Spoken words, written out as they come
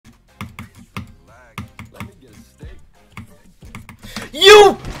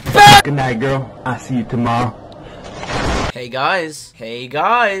You fat. Good night, girl. I'll see you tomorrow. Hey guys. Hey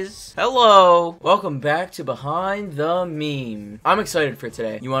guys. Hello. Welcome back to Behind the Meme. I'm excited for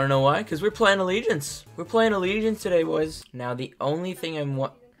today. You want to know why? Because we're playing Allegiance. We're playing Allegiance today, boys. Now, the only thing I'm coming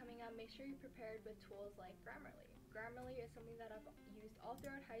up, make sure you're prepared with tools like Grammarly. Grammarly is something that I've used all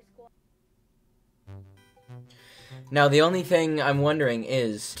throughout high school. Now, the only thing I'm wondering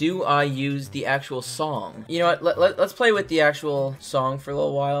is, do I use the actual song? You know what, let's play with the actual song for a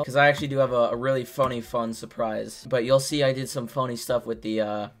little while, because I actually do have a really funny, fun surprise. But you'll see I did some funny stuff with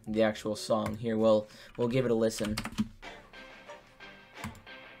the actual song. Here, we'll give it a listen.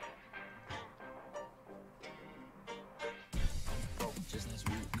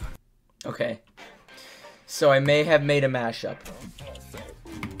 Okay. So I may have made a mashup.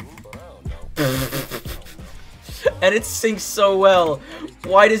 And it syncs so well.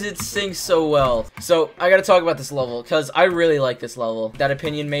 Why does it sync so well? So, I gotta talk about this level, because I really like this level. That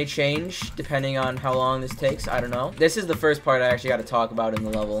opinion may change, depending on how long this takes, I don't know. This is the first part I actually gotta talk about in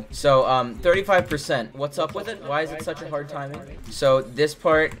the level. So, 35%. What's up with it? Why is it such a hard timing? So, this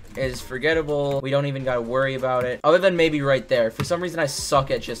part is forgettable. We don't even gotta worry about it. Other than maybe right there. For some reason, I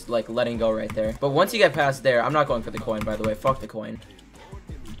suck at just, like, letting go right there. But once you get past there, I'm not going for the coin, by the way. Fuck the coin.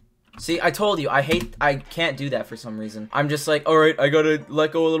 See, I told you, I can't do that for some reason. I'm just like, alright, I gotta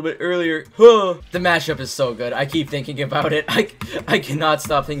let go a little bit earlier. Huh. The mashup is so good. I keep thinking about it. I cannot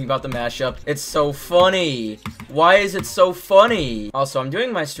stop thinking about the mashup. It's so funny. Why is it so funny? Also, I'm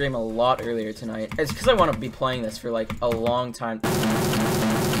doing my stream a lot earlier tonight. It's because I want to be playing this for, like, a long time.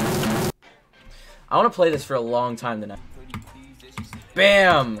 I want to play this for a long time tonight.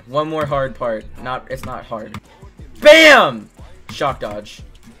 Bam! One more hard part. It's not hard. Bam! Shock dodge.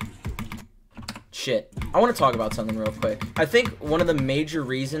 Shit. I want to talk about something real quick. I think one of the major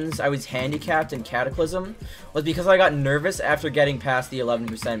reasons I was handicapped in Cataclysm was because I got nervous after getting past the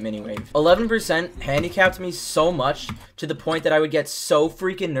 11% mini-wave. 11% handicapped me so much to the point that I would get so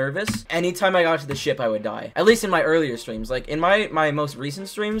freaking nervous. Anytime I got to the ship, I would die. At least in my earlier streams. Like, in my most recent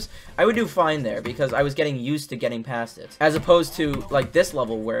streams, I would do fine there because I was getting used to getting past it. As opposed to, like, this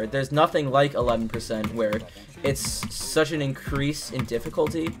level where there's nothing like 11% where it's such an increase in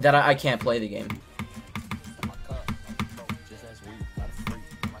difficulty that I can't play the game.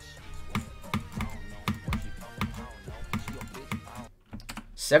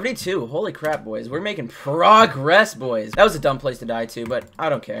 72. Holy crap, boys. We're making progress, boys. That was a dumb place to die to, but I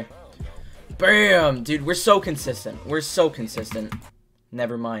don't care. Bam! Dude, we're so consistent. We're so consistent.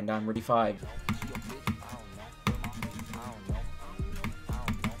 Never mind, I'm ready 5.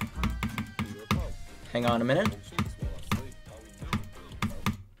 Hang on a minute.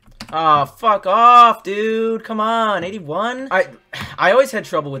 Aw, oh, fuck off, dude. Come on, 81? I always had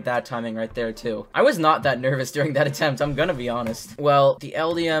trouble with that timing right there, too. I was not that nervous during that attempt, I'm gonna be honest. Well, the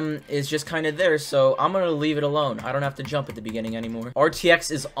LDM is just kind of there, so I'm gonna leave it alone. I don't have to jump at the beginning anymore.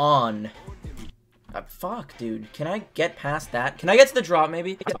 RTX is on. Fuck, dude. Can I get past that? Can I get to the drop,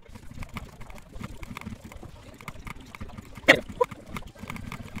 maybe?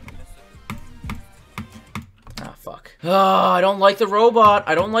 Oh, I don't like the robot.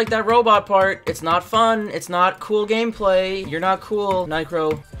 I don't like that robot part. It's not fun. It's not cool gameplay. You're not cool,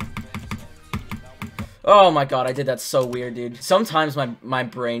 Nikro. Oh my god, I did that so weird, dude. Sometimes my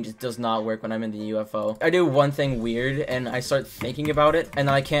brain just does not work when I'm in the UFO. I do one thing weird, and I start thinking about it, and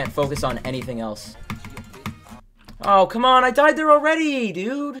then I can't focus on anything else. Oh, come on. I died there already,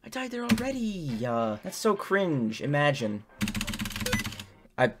 dude. I died there already. That's so cringe. Imagine.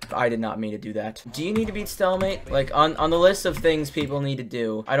 I did not mean to do that. Do you need to beat Stalemate? Like, on the list of things people need to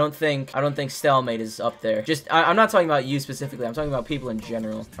do, I don't think Stalemate is up there. I'm not talking about you specifically, I'm talking about people in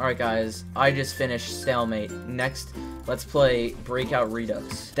general. Alright guys, I just finished Stalemate. Next, let's play Breakout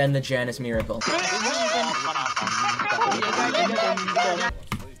Redux. Then the Janus Miracle.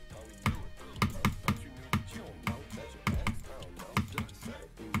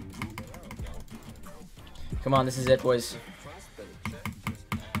 Come on, this is it, boys.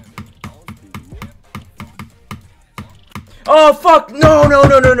 Oh, fuck! No, no,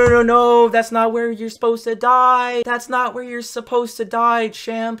 no, no, no, no, no! That's not where you're supposed to die! That's not where you're supposed to die,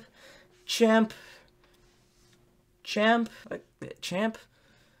 champ! Champ. Champ? Champ?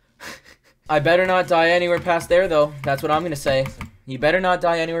 I better not die anywhere past there, though. That's what I'm gonna say. You better not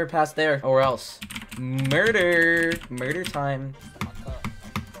die anywhere past there, or else. Murder! Murder time.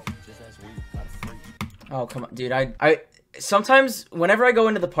 Oh, come on, dude, sometimes, whenever I go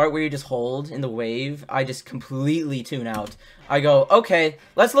into the part where you just hold in the wave, I just completely tune out. I go, okay,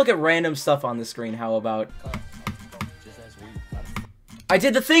 let's look at random stuff on the screen, how about? I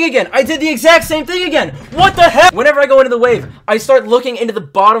did the thing again. I did the exact same thing again. What the heck? Whenever I go into the wave, I start looking into the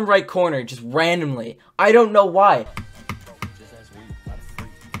bottom right corner just randomly. I don't know why.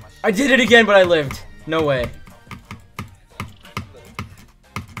 I did it again, but I lived. No way.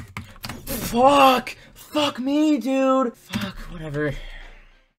 Fuck! Fuck me, dude! Fuck, whatever.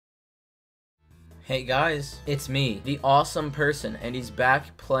 Hey guys, it's me, the awesome person, and he's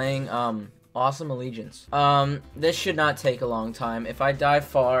back playing, Awesome Allegiance. This should not take a long time. If I die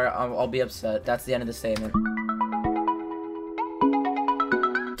far, I'll be upset. That's the end of the statement.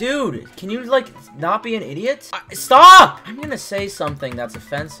 Dude, can you, like, not be an idiot? Stop! I'm gonna say something that's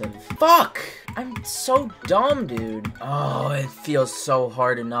offensive. Fuck! I'm so dumb, dude. Oh, it feels so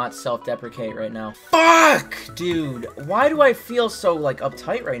hard to not self-deprecate right now. Fuck! Dude, why do I feel so, like,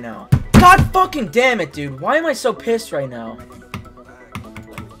 uptight right now? God fucking damn it, dude. Why am I so pissed right now?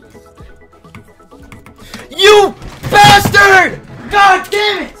 You bastard! God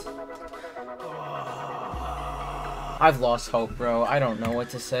damn it! I've lost hope, bro. I don't know what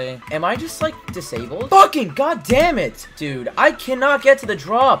to say. Am I just, like, disabled? Fucking god damn it! Dude, I cannot get to the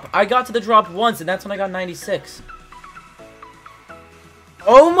drop. I got to the drop once, and that's when I got 96.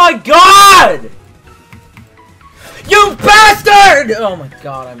 Oh my god! You bastard! Oh my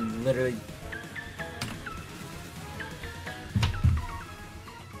god, I'm literally...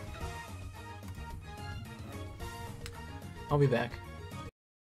 I'll be back.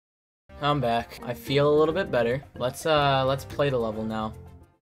 I'm back. I feel a little bit better. Let's play the level now.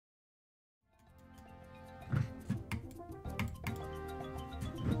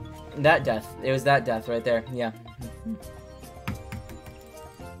 That death. It was that death right there. Yeah.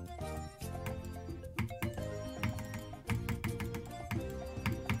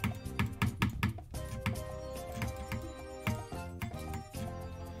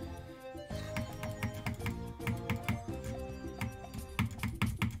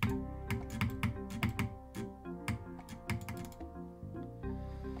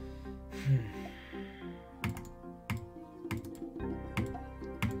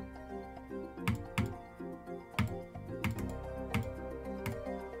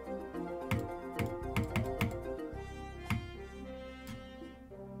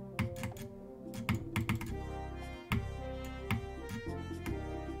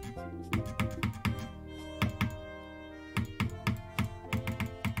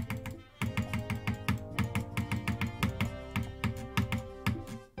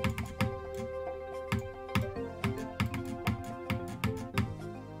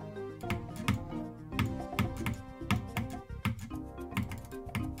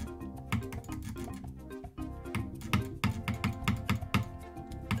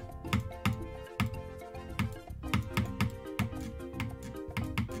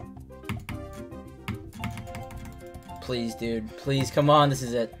 Please, dude. Please, come on. This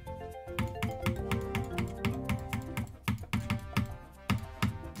is it.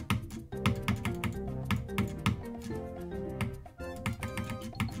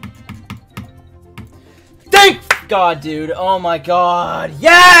 Thank God, dude. Oh my god.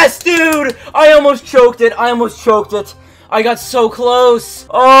 Yes, dude! I almost choked it. I almost choked it. I got so close.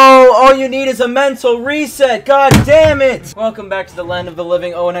 Oh, all you need is a mental reset. God damn it. Welcome back to the land of the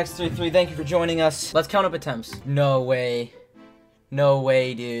living. ONX33. Thank you for joining us. Let's count up attempts. No way. No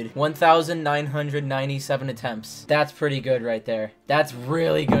way, dude. 1,997 attempts. That's pretty good right there. That's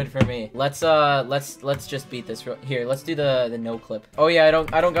really good for me. Let's just beat this here. Let's do the no clip. Oh yeah, I don't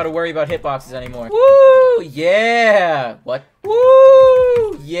got to worry about hitboxes anymore. Woo! Yeah. What?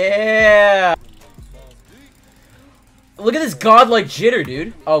 Woo! Yeah. Look at this godlike jitter,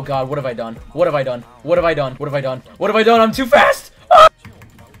 dude. Oh god, what have I done? What have I done? What have I done? What have I done? What have I done? I'm too fast!